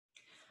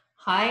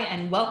Hi,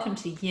 and welcome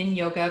to Yin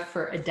Yoga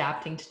for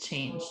Adapting to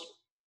Change.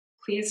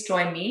 Please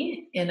join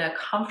me in a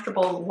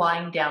comfortable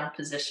lying down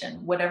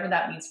position, whatever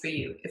that means for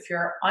you. If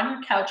you're on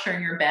your couch or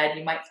in your bed,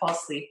 you might fall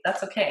asleep.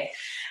 That's okay.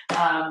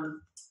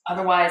 Um,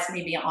 Otherwise,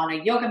 maybe on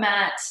a yoga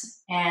mat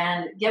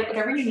and get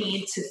whatever you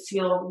need to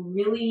feel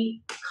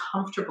really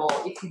comfortable.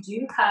 If you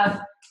do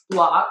have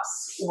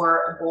blocks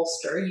or a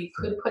bolster, you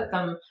could put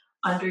them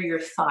under your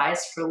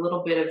thighs for a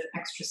little bit of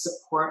extra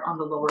support on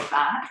the lower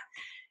back.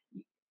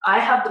 I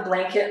have the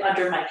blanket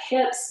under my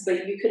hips,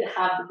 but you could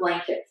have the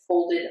blanket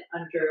folded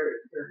under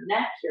your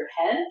neck, your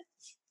head.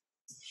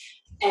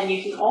 And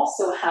you can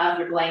also have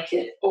your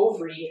blanket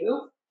over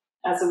you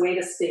as a way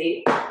to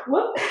stay,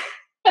 whoop,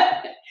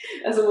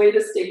 as a way to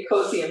stay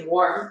cozy and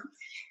warm.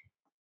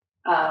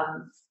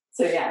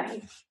 So yeah,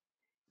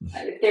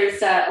 if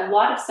there's a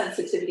lot of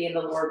sensitivity in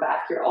the lower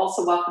back, you're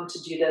also welcome to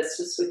do this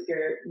just with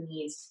your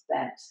knees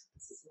bent.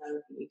 This is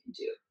another thing you can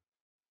do.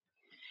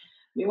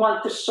 We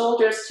want the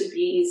shoulders to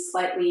be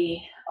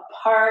slightly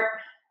apart,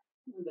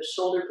 the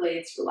shoulder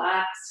blades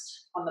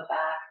relaxed on the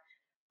back,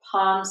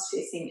 palms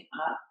facing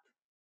up.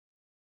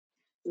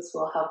 This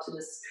will help to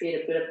just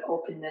create a bit of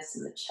openness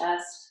in the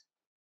chest.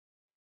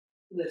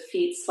 The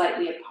feet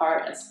slightly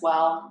apart as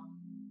well.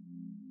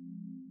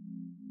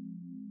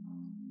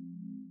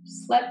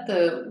 Just let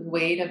the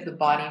weight of the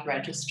body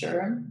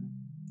register.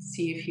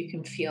 See if you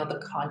can feel the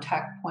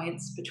contact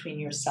points between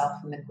yourself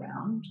and the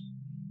ground.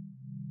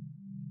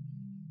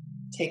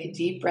 Take a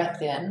deep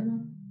breath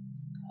in.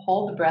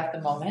 Hold the breath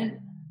a moment.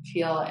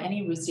 Feel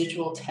any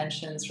residual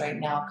tensions right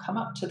now come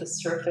up to the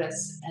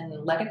surface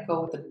and let it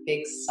go with a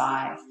big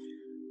sigh.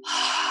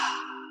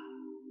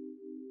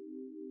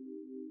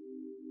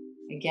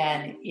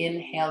 Again,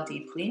 inhale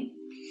deeply.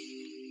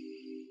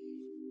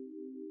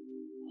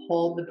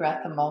 Hold the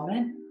breath a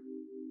moment.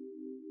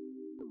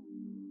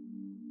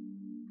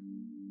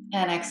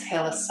 And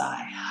exhale a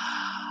sigh.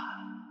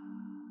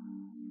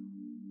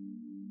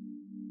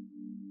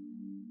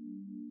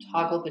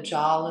 Toggle the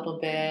jaw a little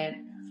bit.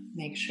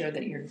 Make sure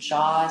that your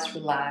jaw is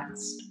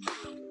relaxed.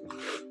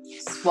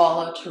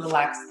 Swallow to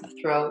relax the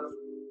throat.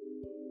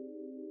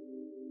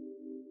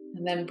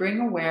 And then bring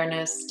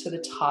awareness to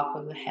the top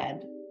of the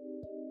head.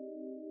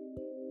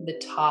 The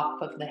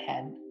top of the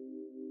head.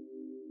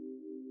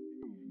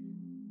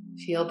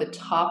 Feel the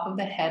top of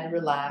the head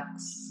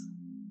relax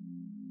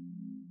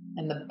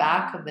and the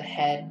back of the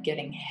head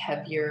getting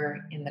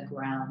heavier in the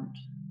ground,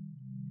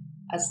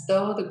 as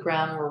though the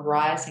ground were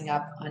rising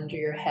up under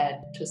your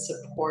head to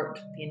support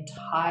the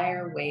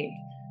entire weight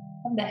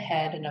of the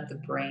head and of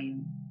the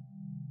brain.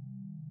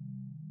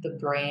 The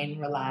brain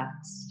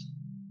relaxed.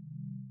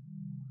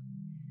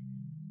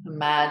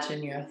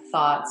 Imagine your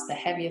thoughts, the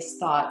heaviest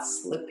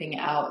thoughts, slipping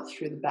out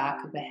through the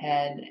back of the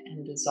head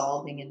and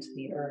dissolving into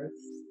the earth,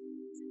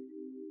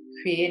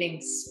 creating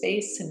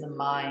space in the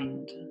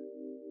mind.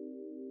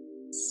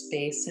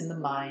 Space in the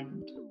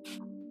mind.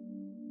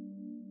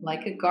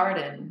 Like a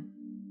garden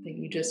that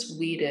you just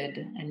weeded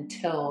and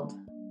tilled,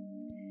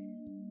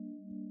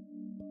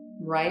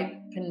 ripe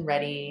and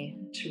ready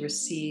to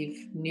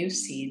receive new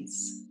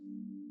seeds.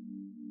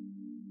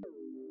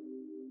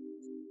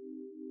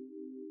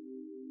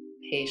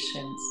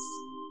 Patience,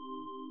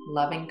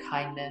 loving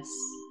kindness,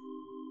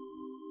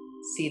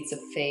 seeds of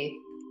faith.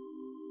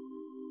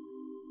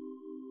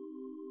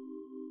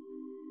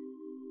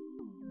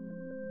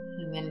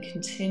 And then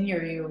continue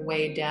your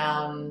way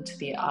down to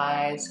the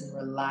eyes and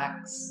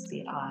relax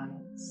the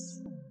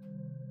eyes.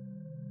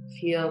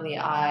 Feel the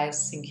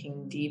eyes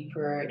sinking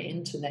deeper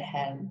into the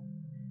head.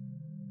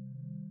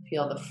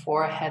 Feel the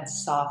forehead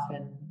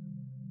soften,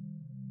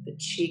 the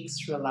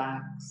cheeks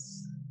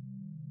relax.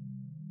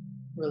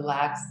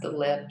 Relax the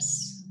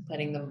lips,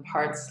 letting them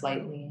part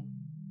slightly.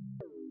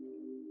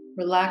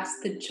 Relax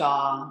the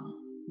jaw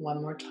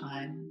one more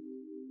time.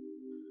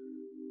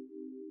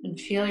 And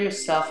feel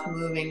yourself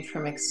moving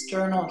from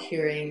external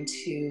hearing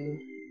to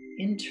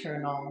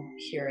internal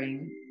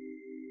hearing,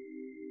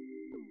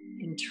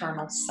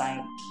 internal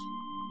sight.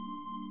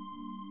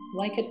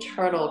 Like a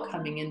turtle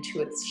coming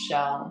into its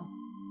shell,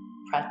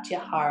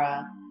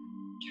 pratyahara,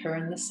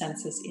 turn the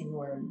senses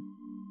inward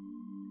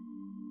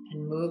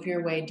and move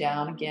your way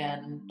down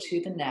again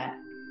to the neck.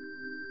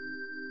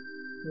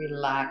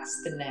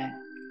 Relax the neck.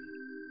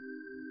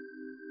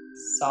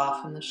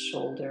 Soften the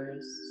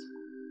shoulders.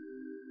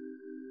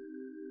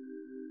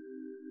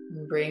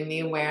 And bring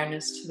the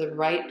awareness to the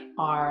right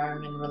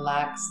arm and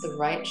relax the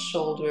right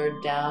shoulder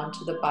down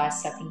to the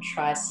bicep and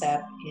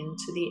tricep,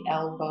 into the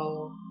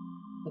elbow,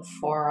 the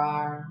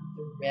forearm,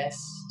 the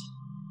wrist,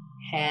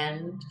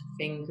 hand,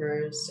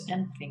 fingers,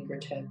 and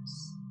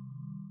fingertips.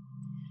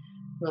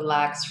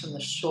 Relax from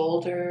the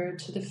shoulder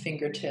to the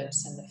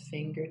fingertips and the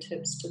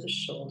fingertips to the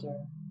shoulder.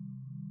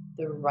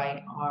 The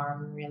right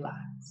arm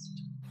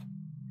relaxed.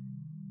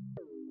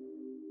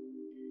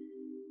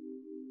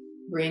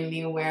 Bring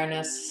the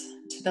awareness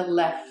to the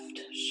left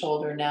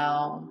shoulder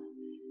now.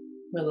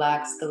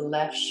 Relax the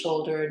left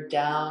shoulder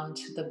down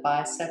to the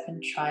bicep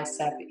and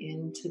tricep,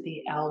 into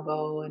the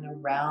elbow and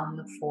around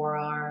the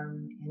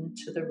forearm,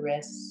 into the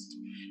wrist.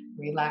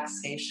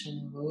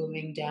 Relaxation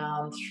moving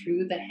down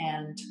through the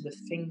hand to the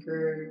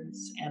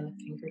fingers and the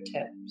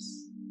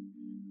fingertips.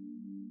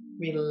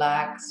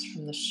 Relax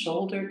from the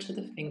shoulder to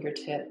the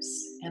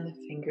fingertips and the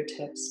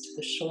fingertips to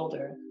the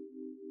shoulder.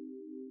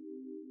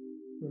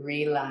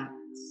 Relax.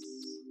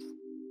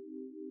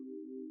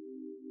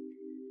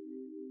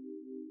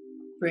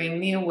 Bring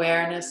the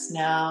awareness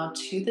now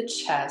to the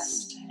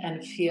chest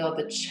and feel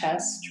the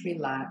chest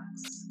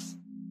relax.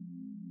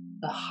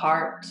 The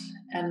heart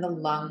and the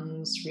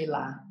lungs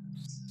relax.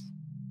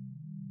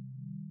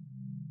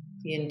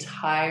 The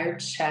entire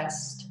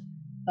chest,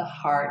 the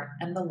heart,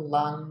 and the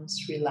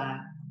lungs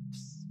relax.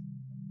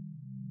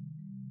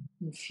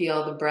 And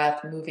feel the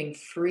breath moving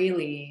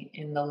freely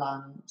in the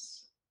lungs.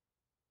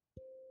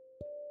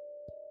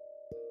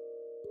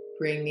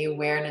 Bring the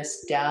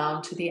awareness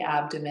down to the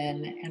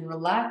abdomen and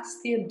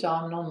relax the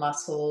abdominal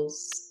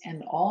muscles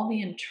and all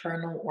the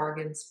internal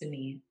organs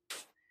beneath,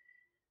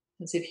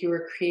 as if you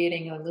were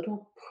creating a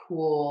little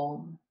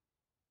pool,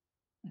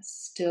 of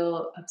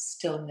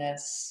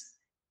stillness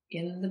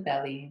in the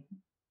belly.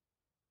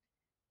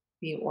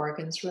 The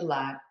organs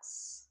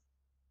relax.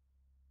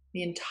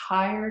 The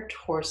entire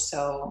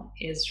torso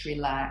is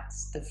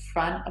relaxed, the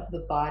front of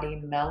the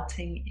body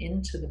melting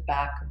into the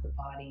back of the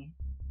body.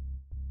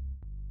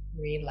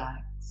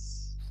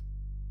 Relax.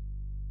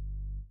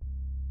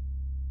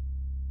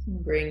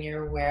 And bring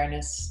your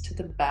awareness to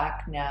the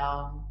back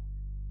now,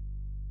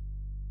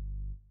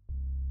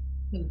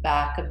 the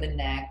back of the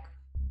neck,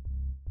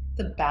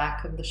 the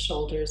back of the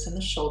shoulders and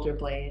the shoulder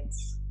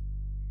blades,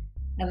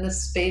 and the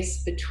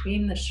space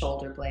between the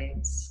shoulder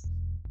blades.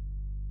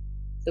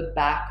 The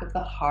back of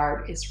the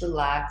heart is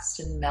relaxed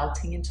and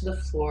melting into the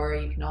floor.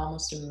 You can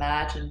almost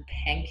imagine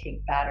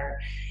pancake batter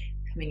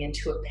coming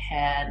into a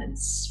pan and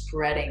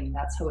spreading.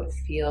 That's how it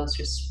feels.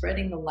 You're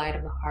spreading the light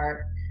of the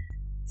heart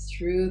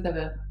through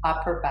the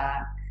upper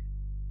back.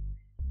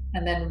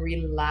 And then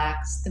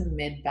relax the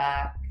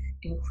mid-back,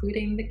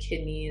 including the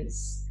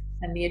kidneys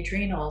and the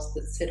adrenals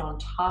that sit on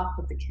top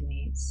of the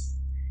kidneys.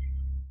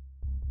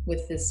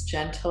 With this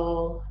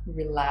gentle,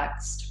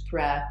 relaxed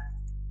breath,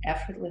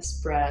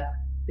 effortless breath,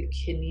 the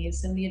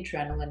kidneys and the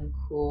adrenaline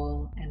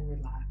cool and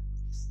relax.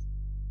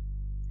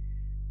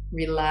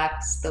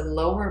 Relax the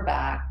lower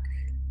back.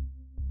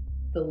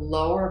 The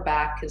lower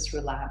back is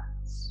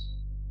relaxed,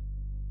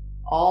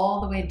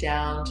 all the way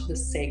down to the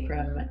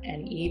sacrum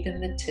and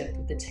even the tip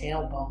of the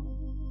tailbone.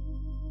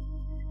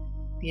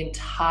 The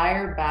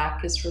entire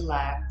back is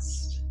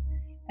relaxed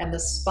and the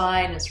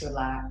spine is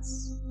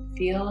relaxed.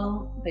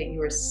 Feel that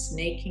you are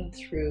snaking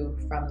through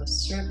from the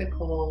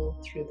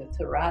cervical, through the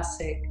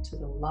thoracic, to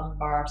the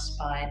lumbar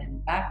spine,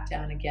 and back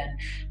down again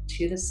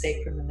to the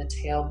sacrum and the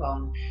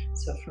tailbone.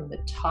 So from the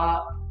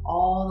top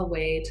all the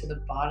way to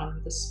the bottom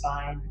of the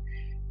spine,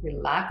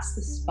 relax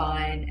the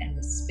spine and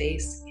the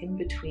space in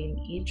between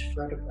each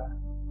vertebra.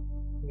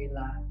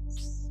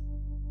 Relax.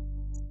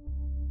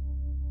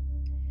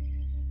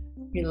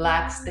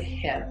 Relax the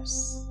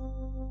hips.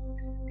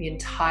 The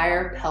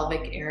entire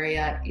pelvic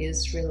area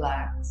is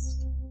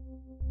relaxed.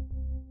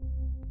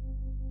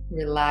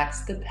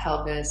 Relax the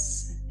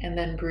pelvis and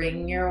then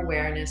bring your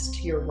awareness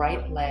to your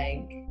right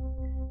leg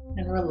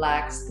and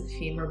relax the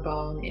femur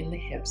bone in the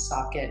hip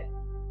socket.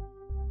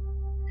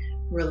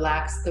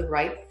 Relax the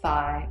right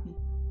thigh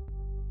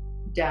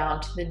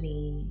down to the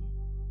knee,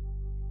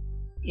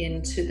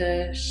 into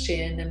the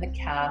shin and the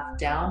calf,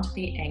 down to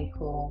the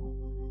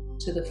ankle,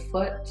 to the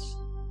foot,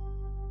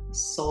 the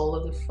sole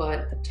of the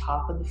foot, the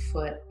top of the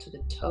foot, to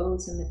the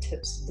toes and the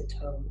tips of the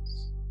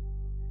toes.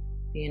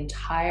 The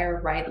entire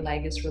right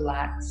leg is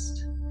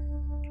relaxed,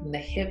 from the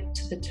hip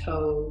to the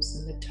toes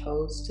and the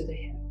toes to the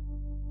hip.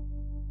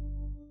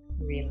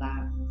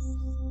 Relax.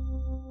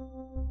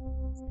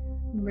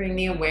 Bring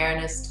the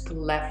awareness to the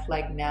left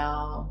leg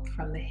now,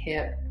 from the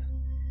hip,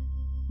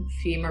 the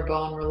femur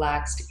bone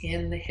relaxed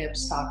in the hip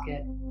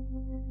socket.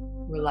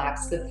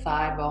 Relax the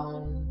thigh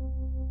bone,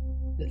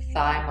 the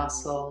thigh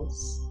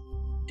muscles,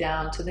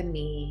 down to the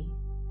knee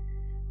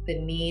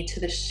to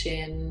the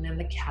shin and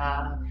the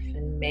calf,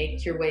 and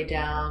make your way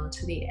down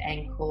to the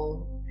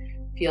ankle.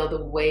 Feel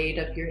the weight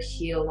of your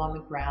heel on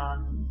the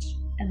ground,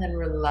 and then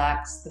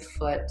relax the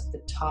foot,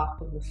 the top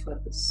of the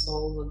foot, the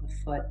sole of the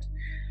foot,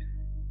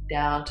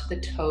 down to the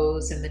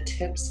toes and the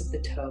tips of the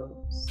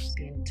toes.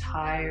 The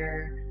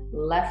entire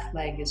left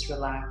leg is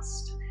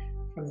relaxed,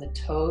 from the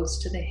toes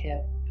to the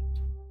hip,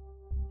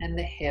 and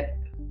the hip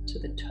to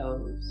the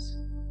toes.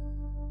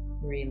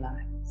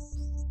 Relax.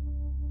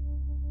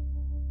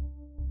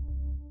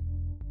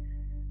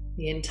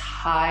 The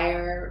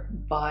entire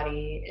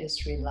body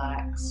is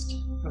relaxed,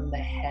 from the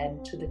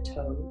head to the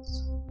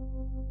toes,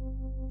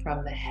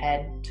 from the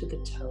head to the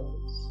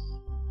toes,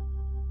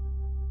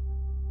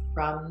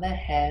 from the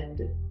head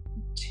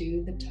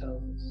to the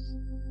toes.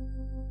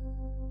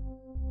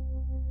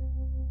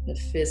 The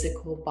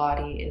physical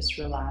body is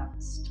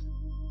relaxed.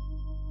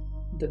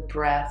 The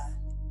breath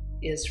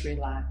is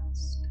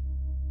relaxed.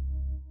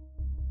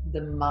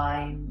 The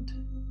mind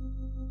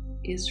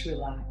is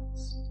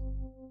relaxed.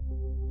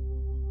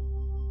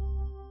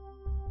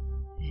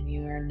 And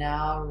You are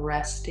now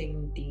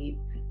resting deep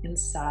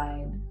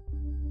inside,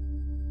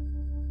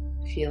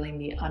 feeling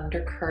the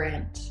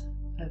undercurrent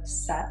of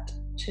Sat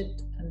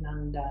Chit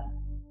Ananda,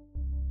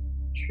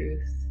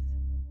 truth,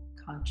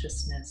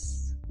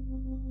 consciousness,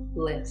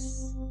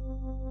 bliss.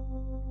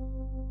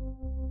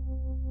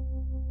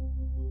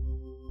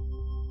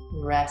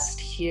 Rest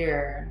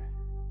here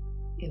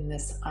in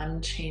this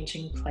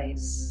unchanging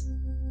place.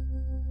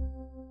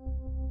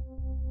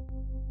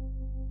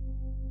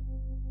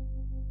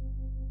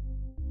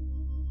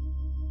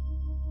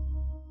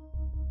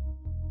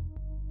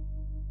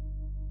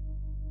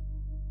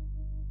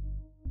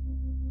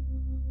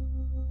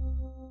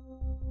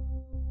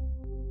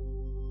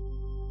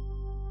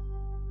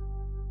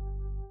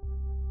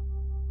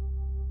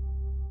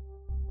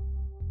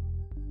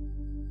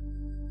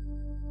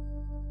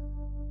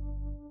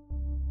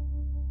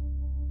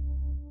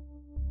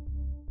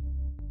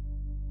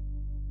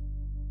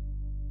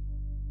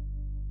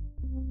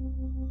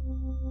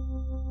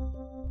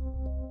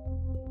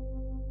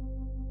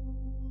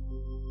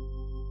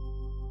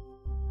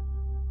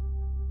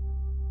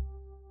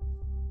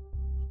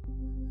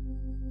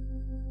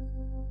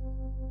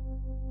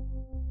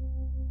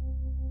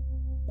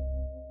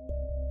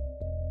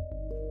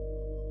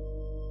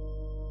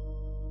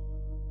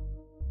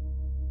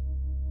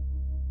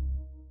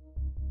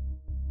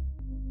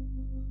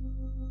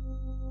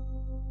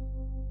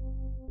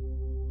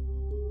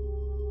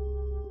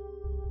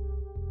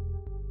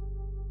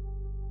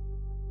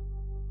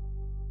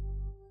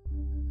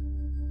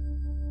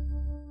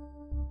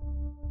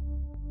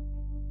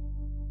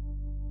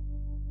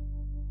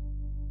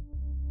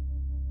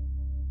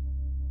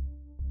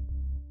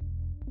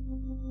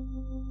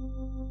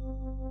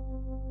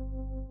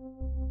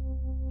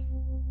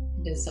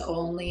 It is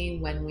only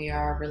when we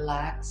are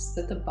relaxed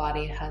that the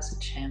body has a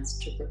chance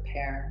to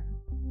repair.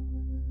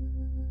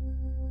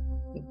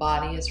 The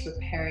body is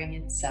repairing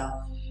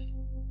itself.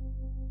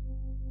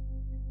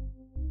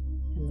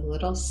 And the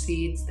little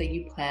seeds that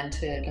you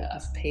planted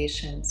of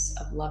patience,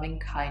 of loving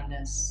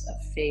kindness,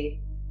 of faith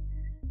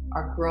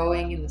are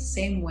growing in the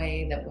same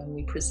way that when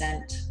we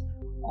present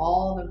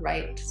all the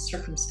right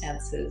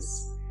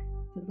circumstances,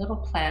 the little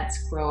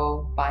plants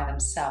grow by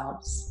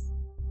themselves.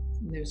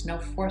 There's no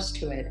force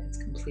to it, it's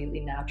completely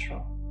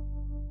natural.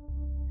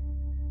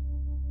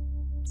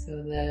 So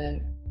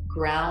the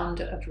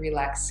ground of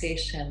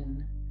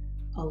relaxation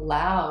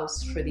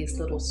allows for these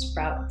little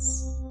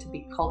sprouts to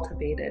be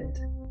cultivated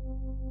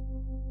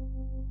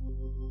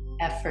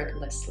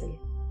effortlessly.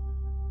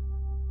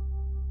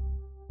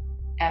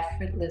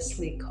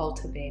 Effortlessly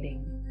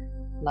cultivating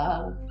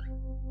love,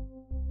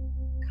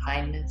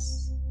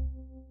 kindness,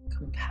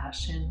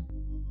 compassion,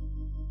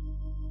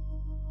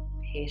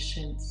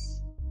 patience,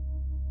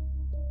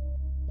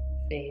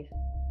 faith.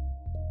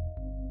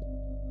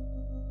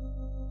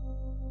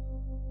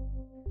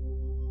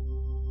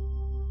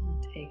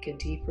 Take a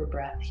deeper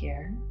breath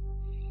here.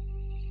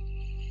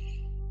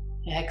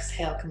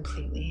 Exhale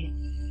completely.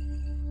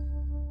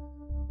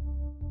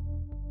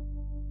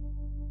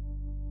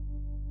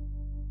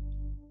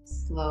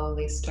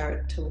 Slowly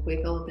start to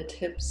wiggle the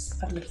tips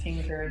of the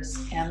fingers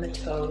and the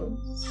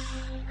toes.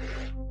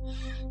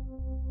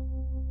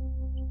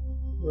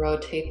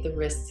 Rotate the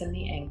wrists and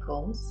the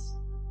ankles.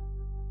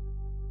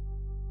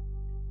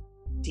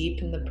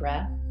 Deepen the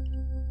breath.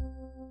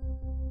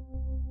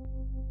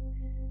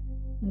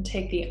 And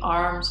take the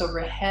arms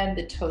overhead,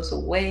 the toes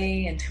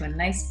away into a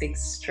nice big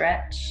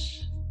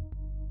stretch.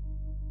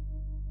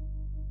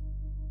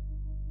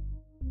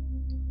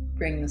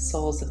 Bring the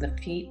soles of the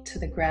feet to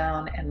the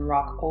ground and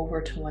rock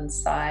over to one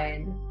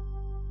side.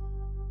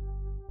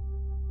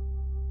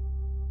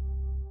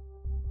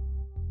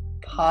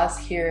 Pause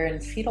here in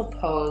fetal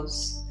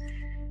pose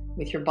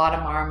with your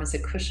bottom arm as a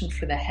cushion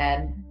for the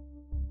head.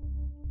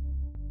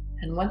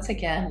 And once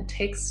again,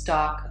 take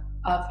stock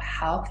of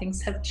how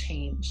things have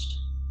changed,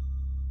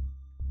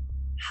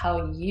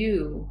 how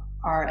you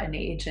are an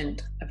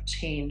agent of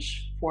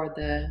change for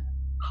the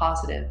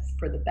positive,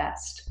 for the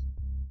best.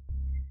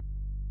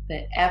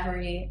 That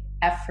every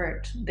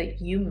effort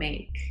that you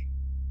make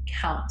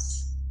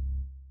counts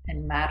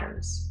and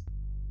matters.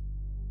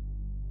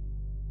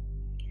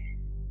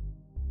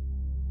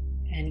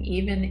 And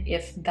even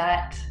if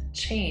that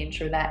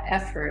change or that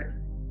effort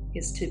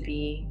is to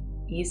be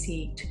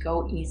easy, to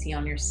go easy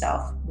on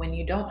yourself when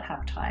you don't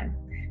have time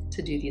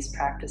to do these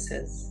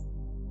practices,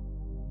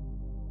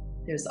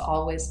 there's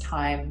always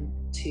time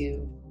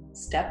to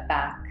step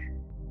back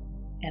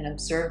and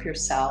observe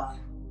yourself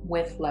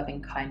with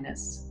loving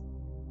kindness,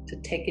 to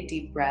take a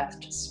deep breath,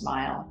 to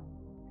smile.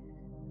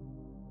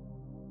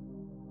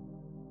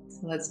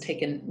 So let's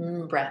take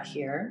an breath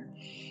here.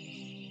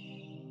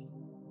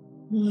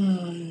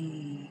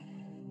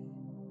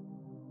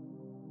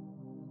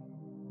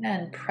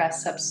 And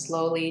press up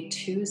slowly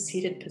to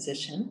seated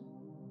position.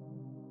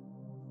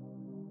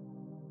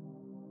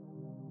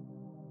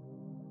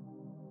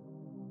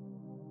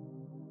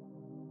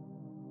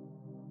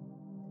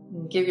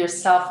 And give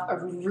yourself a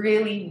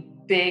really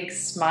big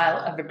smile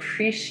of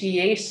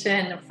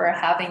appreciation for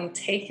having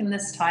taken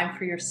this time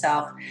for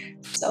yourself.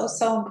 So,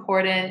 so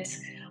important.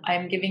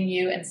 I'm giving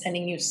you and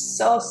sending you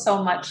so,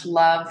 so much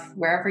love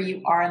wherever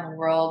you are in the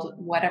world,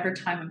 whatever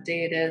time of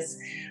day it is.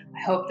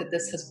 I hope that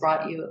this has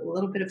brought you a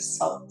little bit of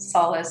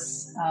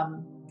solace,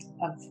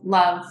 of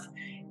love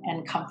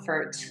and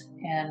comfort,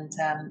 and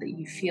that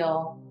you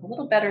feel a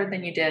little better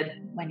than you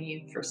did when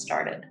you first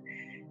started.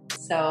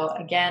 So,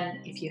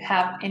 again, if you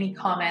have any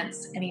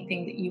comments,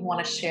 anything that you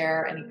want to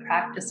share, any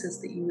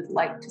practices that you would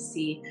like to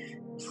see,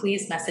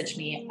 please message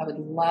me. I would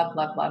love,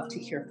 love, love to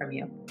hear from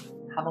you.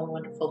 Have a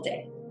wonderful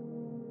day.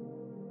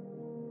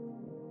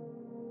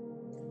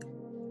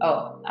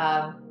 Oh,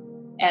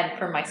 and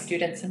for my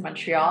students in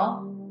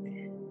Montreal,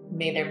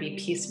 may there be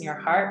peace in your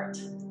heart,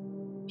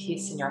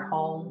 peace in your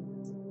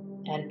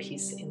home, and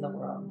peace in the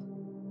world.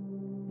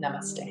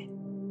 Namaste.